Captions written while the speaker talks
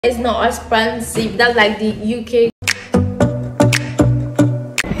It's not expensive. That's like the UK.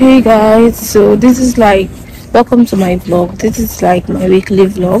 Hey guys, so this is like, welcome to my vlog. This is like my weekly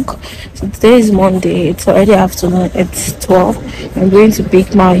vlog. So today is Monday, it's already afternoon, it's 12. I'm going to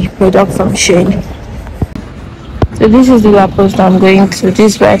pick my product from Shein. So this is the post I'm going to.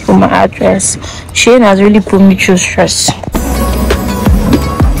 This is right for my address. Shein has really put me through stress.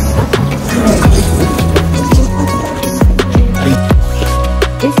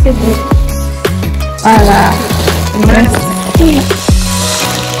 This is it. Voila.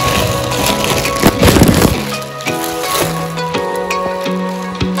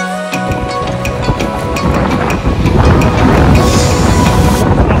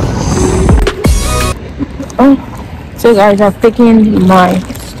 So guys, I've taken my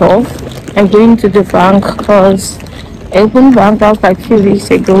stuff. I'm going to the bank because I opened bank that was like 2 weeks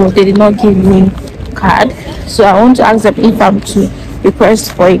ago. They did not give me card, so I want to ask them if I'm to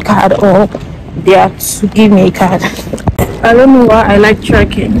request for a card or they are to give me a card. I don't know why I like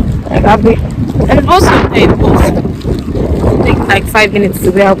trekking. Like I'll be, and it's also a post. It takes like 5 minutes to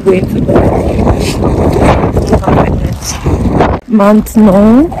where I'm going to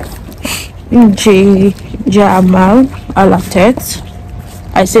Maintenant, Jamal Alatet.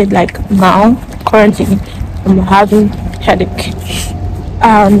 I said like now, currently I'm having headache.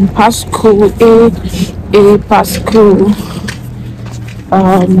 Pasco a Pasco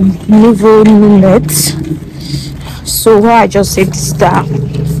nouveau minute. So what I just said is that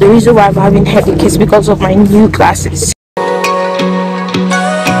the reason why I'm having headache is because of my new glasses.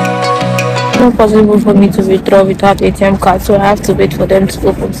 It's not possible for me to withdraw without ATM card, so I have to wait for them to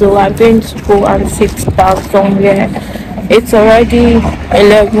open. So I'm going to go and sit down somewhere. It's already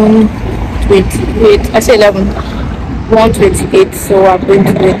 11:28. I say 1:28, so I'm going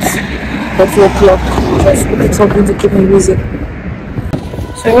to wait for 2 o'clock. It's something to keep me busy.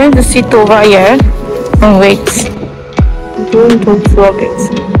 So I'm going to sit over here and wait. I'm going to vlog it.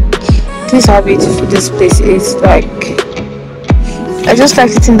 This is how beautiful this place is. Like, I just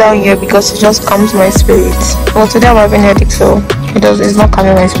like sitting down here because it just calms my spirit. Well, today I'm having headache, so it's not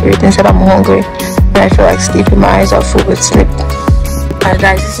calming my spirit. Instead, I'm hungry and I feel like sleeping. My eyes are full with sleep. And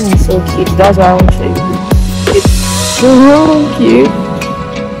guys, this is so cute. That's why I want to show you. It's so cute.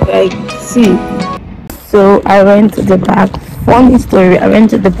 Like, see. So I went to the bank. Funny story. I went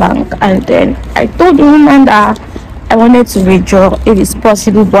to the bank and then I told the woman that I wanted to withdraw if it's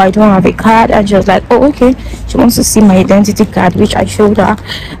possible, but I don't have a card. And she was like, oh okay, she wants to see my identity card, which I showed her,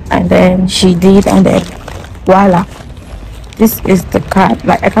 and then she did, and then voila, this is the card.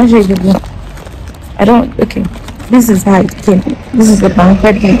 Like, I can't show you the, I don't, okay, this is how it came. This is the bank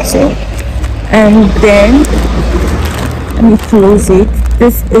detail, and then let me close it.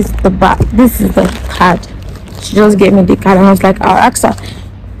 This is the back, this is the card. She just gave me the card and I was like, I'll ask her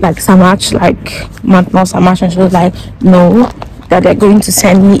like Samach, like not Samach, and she was like, no, that they're going to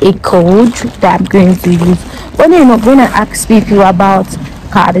send me a code that I'm going to use. When you know, when I ask people about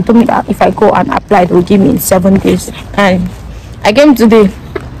card, they told me that if I go and apply, they'll give me in 7 days. And I came today.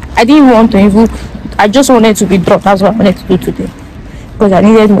 I didn't want to even, I just wanted to withdraw. That's what I wanted to do today, because I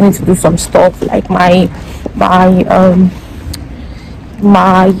needed money to do some stuff, like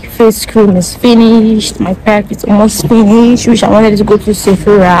my face cream is finished, my pack is almost finished, which I wanted to go to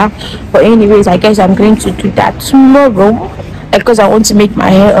Sephora. But anyways, I guess I'm going to do that tomorrow, because I want to make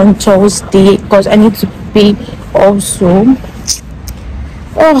my hair on Thursday, because I need to pay also.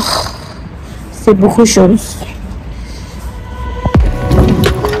 Oh, c'est beaucoup chose.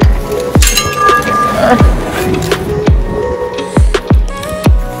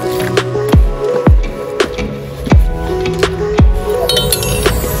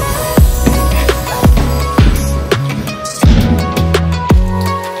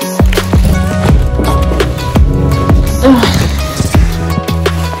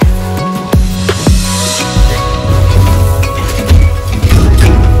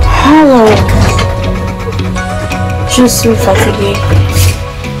 Je suis fatiguée.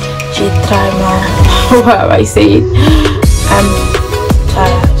 J'ai très mal. What have I said? I'm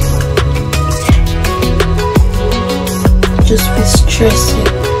tired. Just be stressing.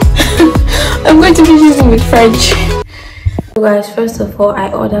 I'm going to be using with French. So guys, first of all,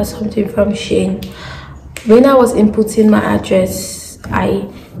 I ordered something from Shein. When I was inputting my address, I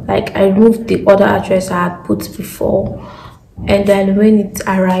removed the other address I had put before, and then when it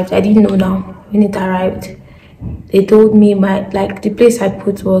arrived, I didn't know now. When it arrived, they told me the place I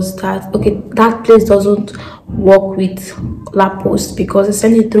put was that, okay, that place doesn't work with La Poste because they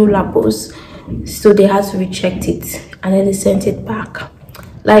sent it through La Poste, so they had to reject it and then they sent it back.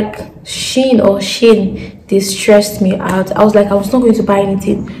 Like Shein, they stressed me out. I was like, I was not going to buy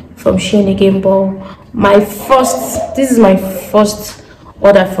anything from Shein again, but this is my first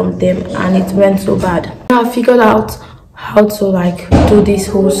order from them, and it went so bad. Now I figured out how to like do this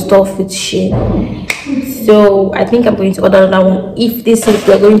whole stuff with Shein, so I think I'm going to order another one. If this is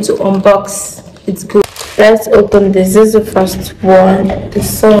we're going to unbox, it's good. Let's open this. This is the first one. The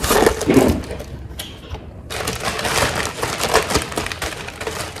song.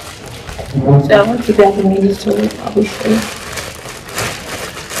 So I want to get the middle, so I'll be sure.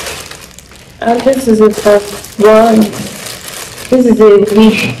 And this is the first one. This is a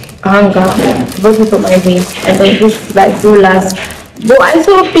wig hanger, both for my waist, and then this is like rulers. But I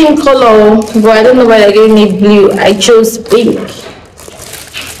saw pink color, but I don't know why they gave me blue. I chose pink.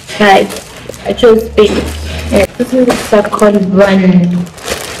 Right, I chose pink. Yeah, this is the second one.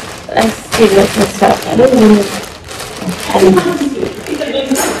 Let's see what's inside. I don't know.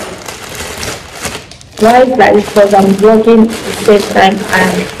 Why is that? Because I'm vlogging at the same time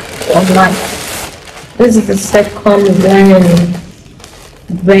and online. This is the second one.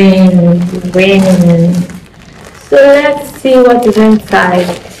 So let's see what is inside.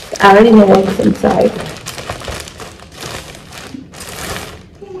 I already know what's inside.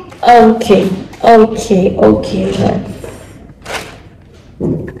 Okay. I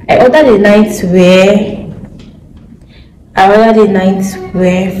ordered a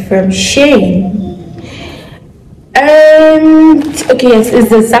nightwear from Shein. And okay, yes,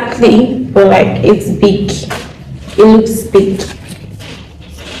 it's exactly, but like it's big. It looks big.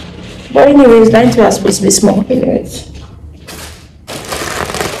 But anyways, nightwear is supposed to be small anyways.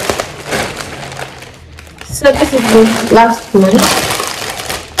 So this is the last one.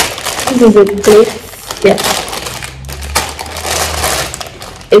 This is a plate. Yeah.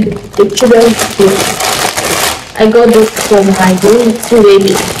 It's children's plate. I got this from my little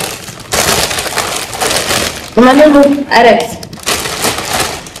baby.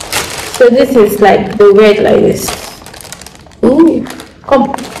 So this is like the red like this. Ooh,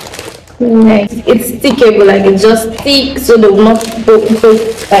 come. Nice. It's stickable, like it just sticks, so they will not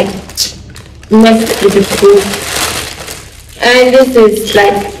like mess with the food. And this is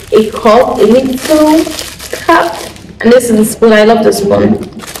like a cup, a little cup, and this is the spoon. I love the spoon.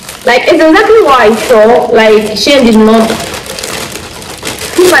 Like it's exactly what I saw. Like Shein did not.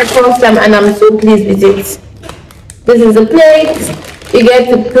 This is my first time, and I'm so pleased with it. This is a plate. You get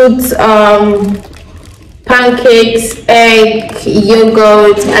to put pancakes, egg,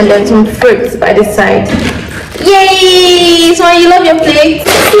 yogurt, and then some fruits by the side. Yay! So you love your plate?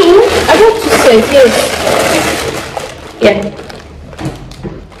 I got two sets, yes. Yeah.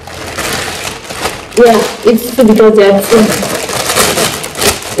 Yeah, it's two because they are two.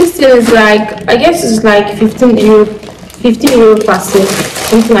 This thing is like, I guess it's like 15 euro per set.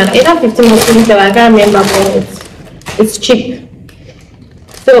 Something like either 15 or 27, I can't remember, but it's cheap.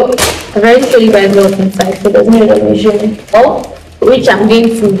 So I've already showed you guys what's inside, so there's no reservation. Oh, which I'm going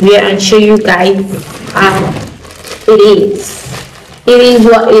to wear and show you guys how it is. It is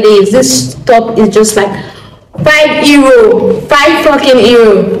what it is. This top is just like €5. 5 fucking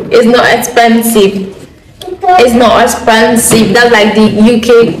euro. It's not expensive. It's not expensive. That's like the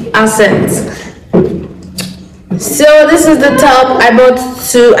UK accent. So this is the top. I got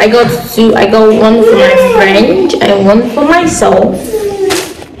one for my friend and one for myself.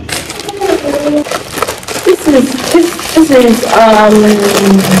 This is I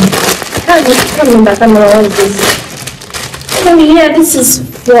can't remember what is this. Oh yeah, this is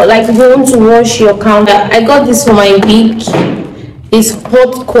for like if you want to wash your counter. I got this for my wig. It's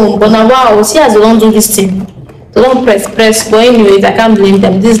hot comb, but now wow, see as they don't do this thing. They don't press. But anyways, I can't blame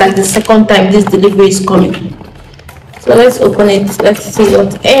them. This is like the second time this delivery is coming. So let's open it. Let's see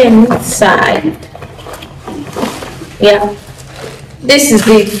what's inside. Yeah, this is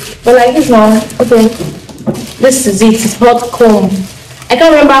it. But like this now, okay. This is it. It's hot comb. I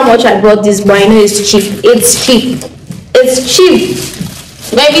can't remember how much I bought this, but I know it's cheap. It's cheap. It's cheap.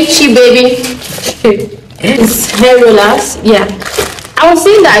 Very cheap, baby. It's hair rollers. Yeah. I was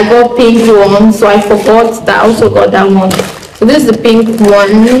saying that I got pink one, so I forgot that I also got that one. So this is the pink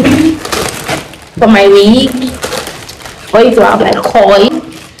one for my wig. Or you to have like coil.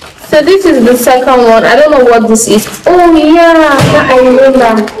 So this is the second one. I don't know what this is. Oh yeah, I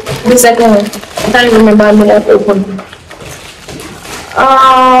remember the second one. I can't remember. I'm gonna open.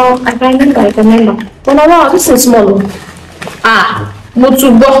 I can remember. Oh no, this is small.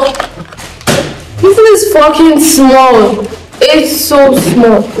 Motubo. This is fucking small. It's so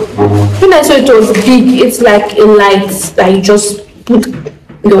small. When I saw it was big, it's like a light that you just put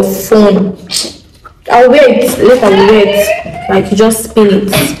your phone. I'll wait. Later I'll wait. Like you just spin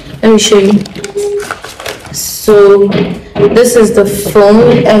it. Let me show you. So this is the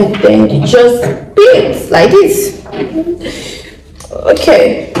phone, and then you just peel like this.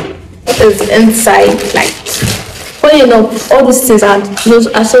 Okay, what is inside? Like, well, you know, all these things are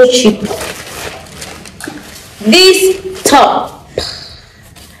so cheap. This top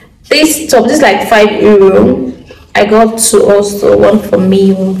is like €5. I got two also, one for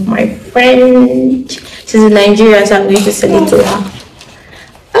me, one for my friend. She's in Nigeria, so I'm going to sell it to her.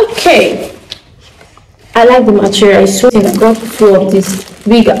 Okay, I like the material. I got two of this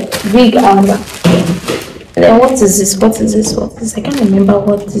big armor. And then what is this? I can't remember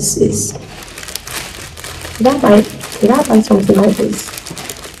what this is. Did I buy something like this?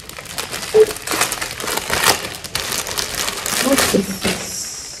 What is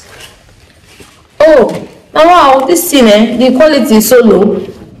this? Oh, now wow, this thing, the quality is so low.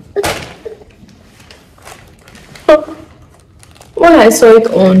 When I saw it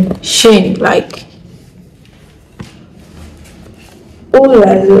on Shein, like, oh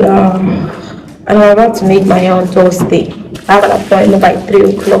la la. And I'm about to make my hair on Thursday. I have an appointment by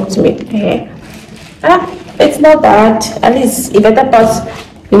 3 o'clock to make my hair. It's not bad. At least it better pass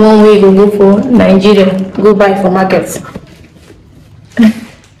the one way you go for Nigeria, go buy for markets.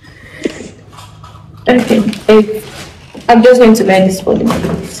 Okay, I'm just going to wear this for the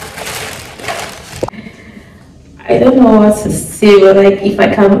moment. I don't know what to say, but like, if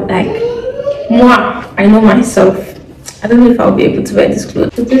I can, like, moi, I know myself. I don't know if I'll be able to wear this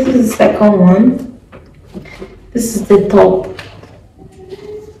clothes. So this is the second one. This is the top.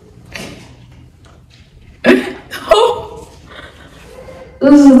 Oh,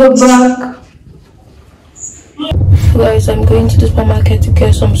 this is the back. So guys, I'm going to the supermarket to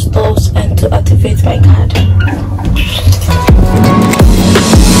get some stuffs and to activate my card.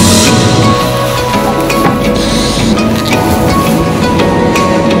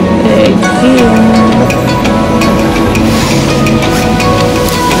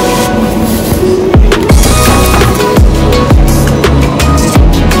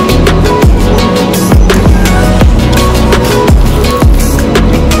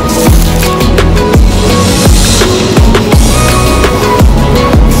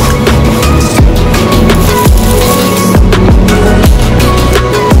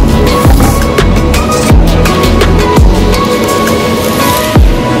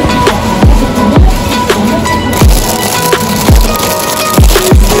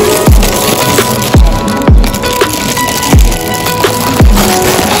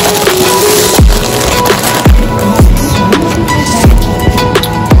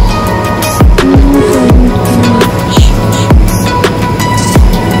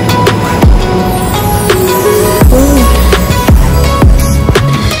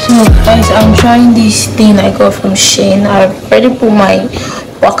 Guys, I'm trying this thing I got from Shein. I've already put my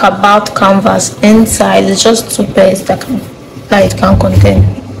walkabout canvas inside. It's just 2 pairs that it can contain.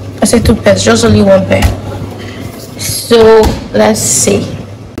 I say 2 pairs, just only 1 pair. So let's see.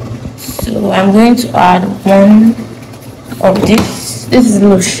 So I'm going to add one of this. This is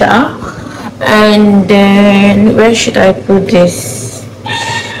Lucia, and then where should I put this?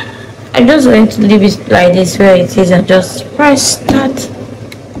 I'm just going to leave it like this where it is and just press start.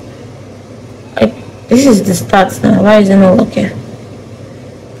 This is the start now. Why is it not okay?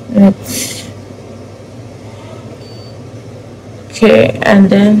 Okay, and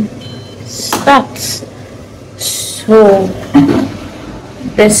then start. So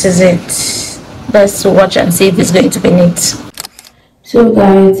this is it. Let's watch and see if it's going to be neat. So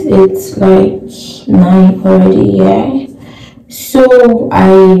guys, it's like 9 already. Yeah. So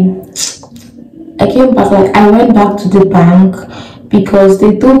I came back. Like, I went back to the bank, because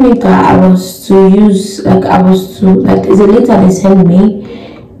they told me that I was to use, like, it's a letter they sent me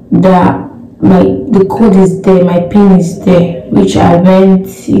that the code is there, my pin is there, which I went,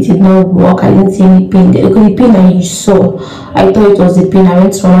 it did not work. I didn't see any pin there. The pin I saw, I thought it was the pin. I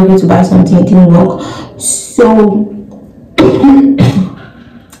went to market to buy something, it didn't work. So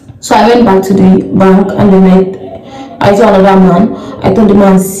so I went back to the bank, and then I saw another man. I told the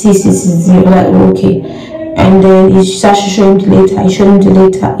man 660, like, okay. And then he started showing the letter. I showed him the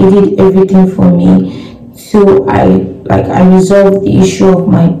letter. He did everything for me. So I resolved the issue of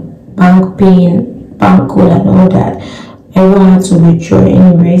my bank pin, bank code, and all that. I don't have to withdraw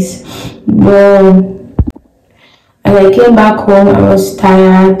anyways. But as I came back home, I was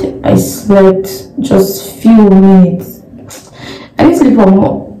tired. I slept just few minutes. I didn't sleep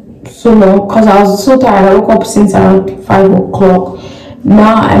for so long because I was so tired. I woke up since around 5 o'clock.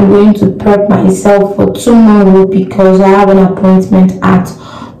 Now I'm going to prep myself for tomorrow because I have an appointment at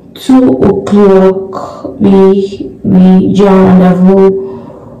 2 o'clock. We John and Avril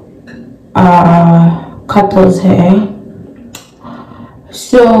Kato's hair.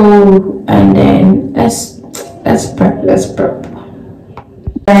 So, and then let's prep.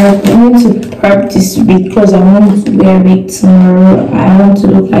 I need to prep this week because I want to wear it tomorrow. I want to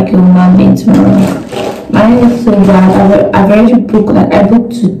look like a woman being tomorrow. My hair is so bad. I've already booked, like I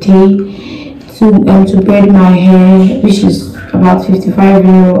booked today to braid my hair, which is about 55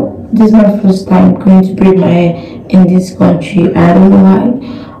 euro. This is my first time going to braid my hair in this country. I don't know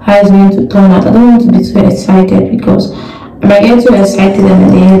how it's going to turn out. I don't want to be too excited because I might get too excited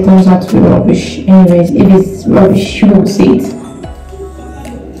and the hair turns out to be rubbish. Anyways, if it's rubbish, you will see it.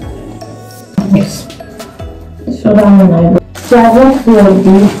 Yes. So that one I got. So I got 4 of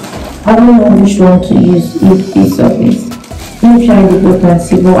these. I don't know which one to use, if this or this. Let me try the book and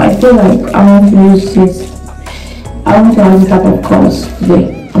see, but I feel like I want to use this. I want to have this type of colors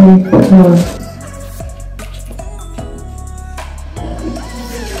today. For tomorrow.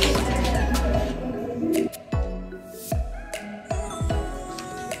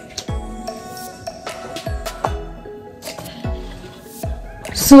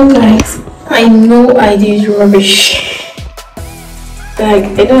 So guys, I know I did rubbish. Like,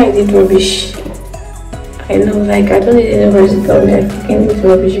 I know I did rubbish. I know, like, I don't need anybody to tell me I fucking did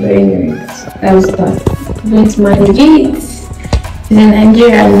rubbish, but anyways, that was that. Let's manage it. It's in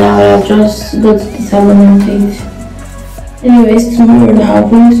Nigeria now, I'll just go to the salon and take. Anyways, tomorrow now I'm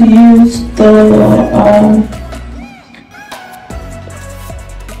going to use the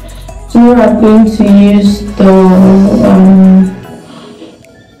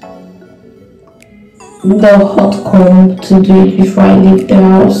hot comb to do it before I leave the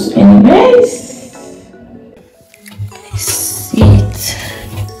house. Anyways, see it.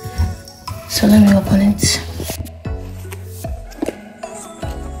 So let me open it.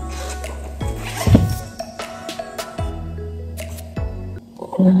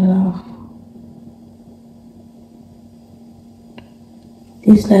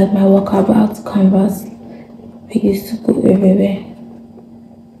 This is like my walkabout canvas I used to go everywhere.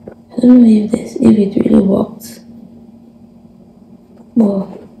 I don't know if it really worked. Well,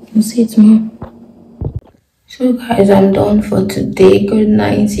 we'll see tomorrow. So guys, I'm done for today. Good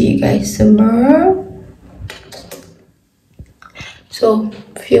night. See you guys tomorrow. So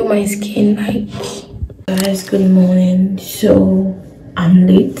feel my skin like. Guys, good morning. So I'm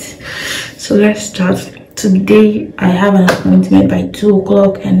late. So let's start. Today I have an appointment by 2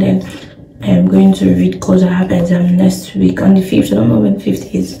 o'clock and then I am going to read because I have an exam next week on the 5th. I don't know when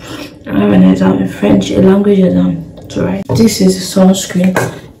 5th is. I have an exam in French, a language exam to write. This is sunscreen.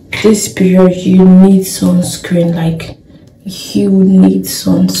 This period you need sunscreen, like you need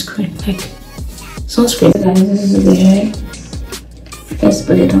sunscreen, like sunscreen. Guys, this is the hair. Let's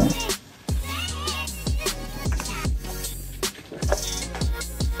put it on.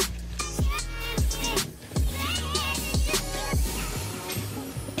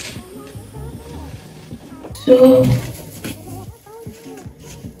 So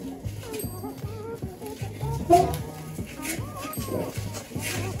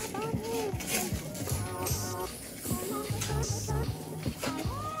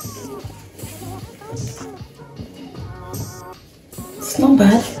it's not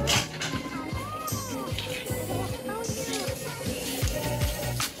bad.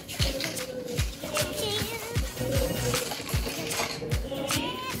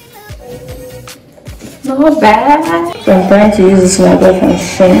 Not bad. So I'm trying to use this one from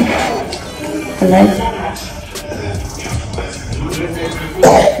Shein. I like it.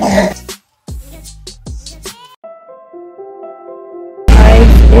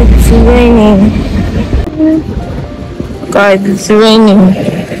 It's raining. Guys, it's raining.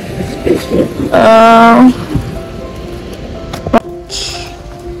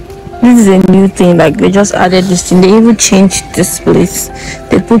 This is a new thing, like they just added this thing. They even changed this place.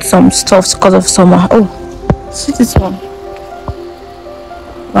 They put some stuff because of summer. Oh, see this one.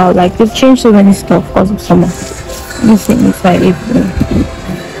 Wow, like they've changed so many stuff because of summer. This thing is like April.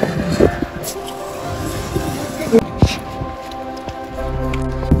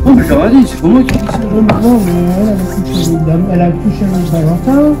 Non mais j'ai regardé, c'est pour moi qui dis ça. Elle a couché avec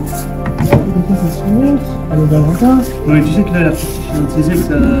Valentin. Allô Valentin. Oui, tu sais que là, la petite fille de ses ex,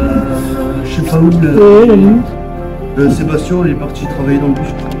 je sais pas où, oui, la limite. Sébastien, il est parti travailler dans le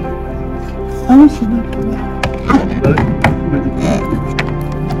bus. Ah oui, c'est bien. Bah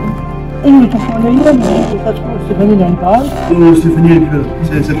oui, il est en train de Stéphanie dans le parage. Oh, Stéphanie,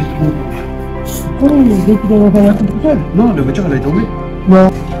 ça fait trop. Oui, dès qu'il est dans la tout seul. Non, la voiture, elle est tombée. Non.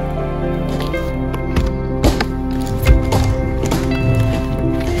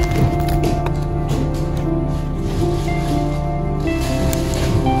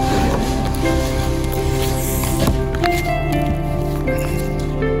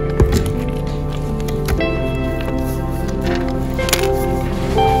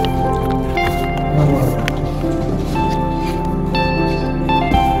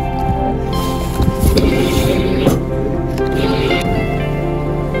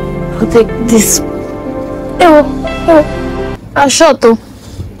 I'll take this. Oh, a shot though.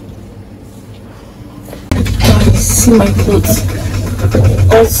 See my clothes.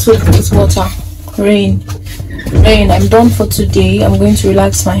 All soaked with water. Rain. I'm done for today. I'm going to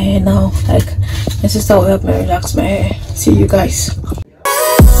relax my hair now. Like, my sister will help me relax my hair. See you guys.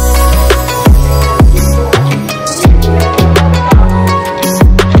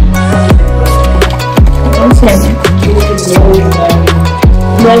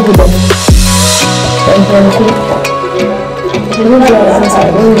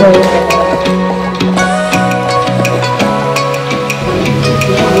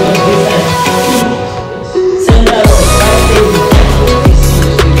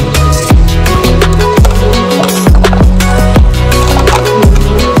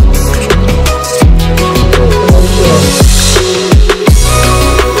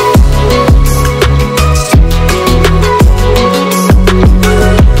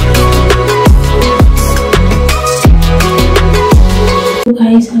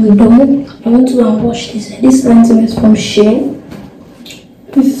 Guys, I'm done. I want to go and wash this. This lantern is from Shein.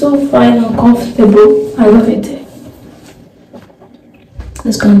 It's so fine and comfortable. I love it.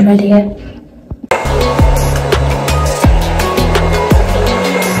 Let's go and dry the hair.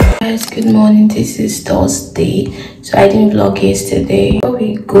 Guys, good morning. This is Thursday, so I didn't vlog yesterday. Before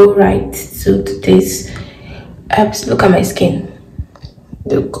we go right to today's look at my skin.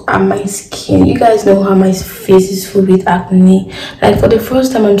 Look at my skin. You guys know how my face is full with acne. Like, for the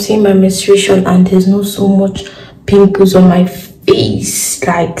first time I'm seeing my menstruation and there's not so much pimples on my face.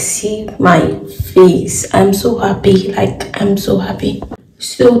 Like, see my face. I'm so happy. Like, I'm so happy.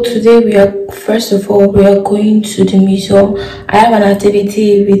 So today first of all we are going to the museum. I have an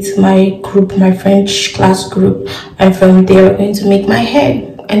activity with my group, my French class group, and from there we're going to make my hair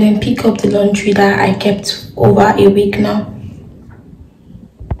and then pick up the laundry that I kept over a week now.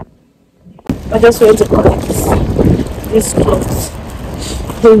 I just went to collect this clothes.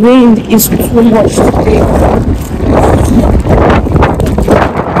 The rain is too much today.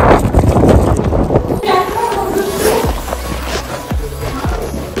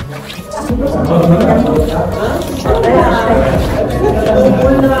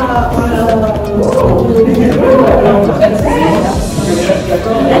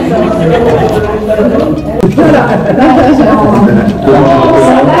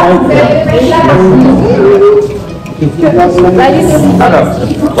 Alors,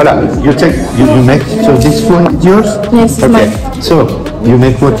 voilà, you make, so this one is yours? Yes, it's mine. So, you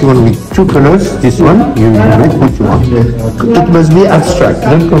make what you want with two colors, this one, you make what you want. It must be abstract,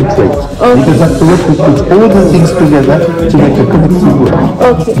 not concrete. Okay. Because afterwards we put all the things together to make a collective work.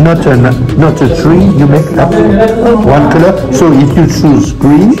 Okay. Not a tree, you make one color. So if you choose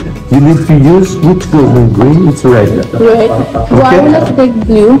green, you need to use which goes with green, it's red. Red. Okay. Well, I will not take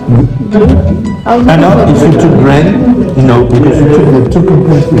blue. And now if you took red, no, because you took the two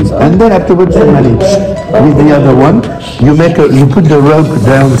completely. And then afterwards you manage with the other one. You put the rug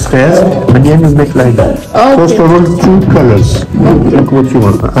downstairs, and then you make like that. Okay. First of all, two colors. Look what you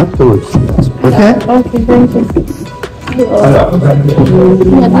want afterwards. Okay? Okay, thank you.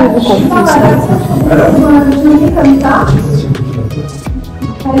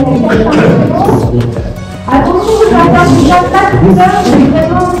 Attention, je vais faire du chapelin tout à l'heure, je vais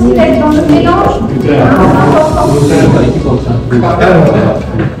vraiment aussi être dans le mélange.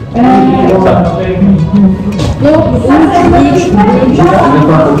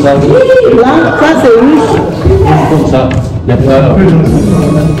 Ça c'est riche. Comme ça. Alors,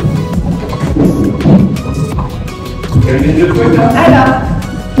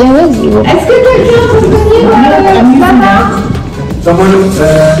 est-ce que quelqu'un peut venir là-bas?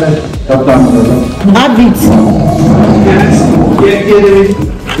 Avril.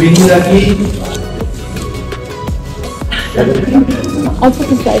 Oui.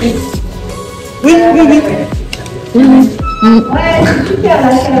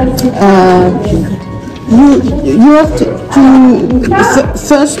 You have to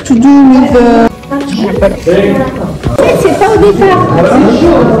first to do with the... C'est pas au départ.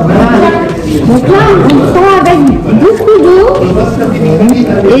 Donc là, on prend avec beaucoup d'eau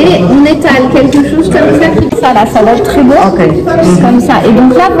et on étale quelque chose comme ça. Ça là, ça va être très beau. Okay. Comme ça. Et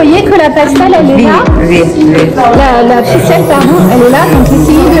donc là, vous voyez que la pastel, elle est là. Oui. La ficelle, pardon, elle est là. Donc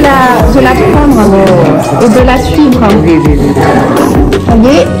essayez de la prendre et de la suivre. Oui. Vous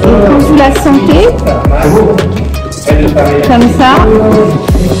voyez, et quand vous la sentez, comme ça.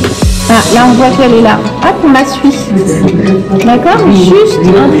 Ah, là on voit qu'elle est là. Hop, on la suit. D'accord? Juste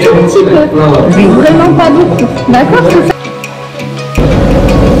un tout petit peu. Vraiment pas beaucoup. D'accord?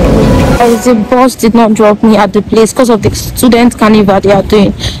 The boss did not drop me at the place because of the student carnival they are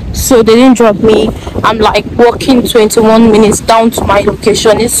doing. so they didn't drop me. I'm like walking 21 minutes down to my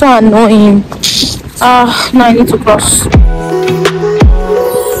location. It's so annoying. Now I need to cross.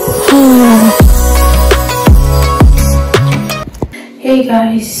 Hey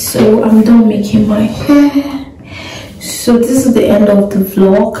guys, so I'm done making my hair. So this is the end of the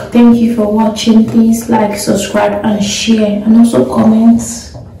vlog. Thank you for watching. Please like, subscribe and share, and also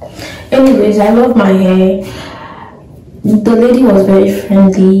comments. Anyways, I love my hair. The lady was very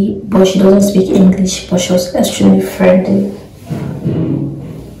friendly, but she doesn't speak English, but she was extremely friendly.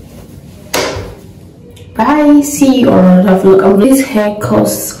 Bye, see you on another vlog. This hair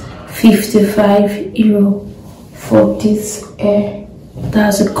costs €55 for this hair.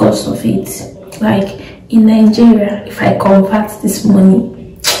 That's the cost of it. Like in Nigeria, if I convert this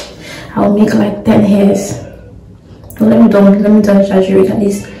money, I'll make like 10 hairs. No, let me don't exaggerate, at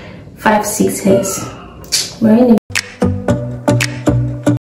least 5-6 hairs. But anyway.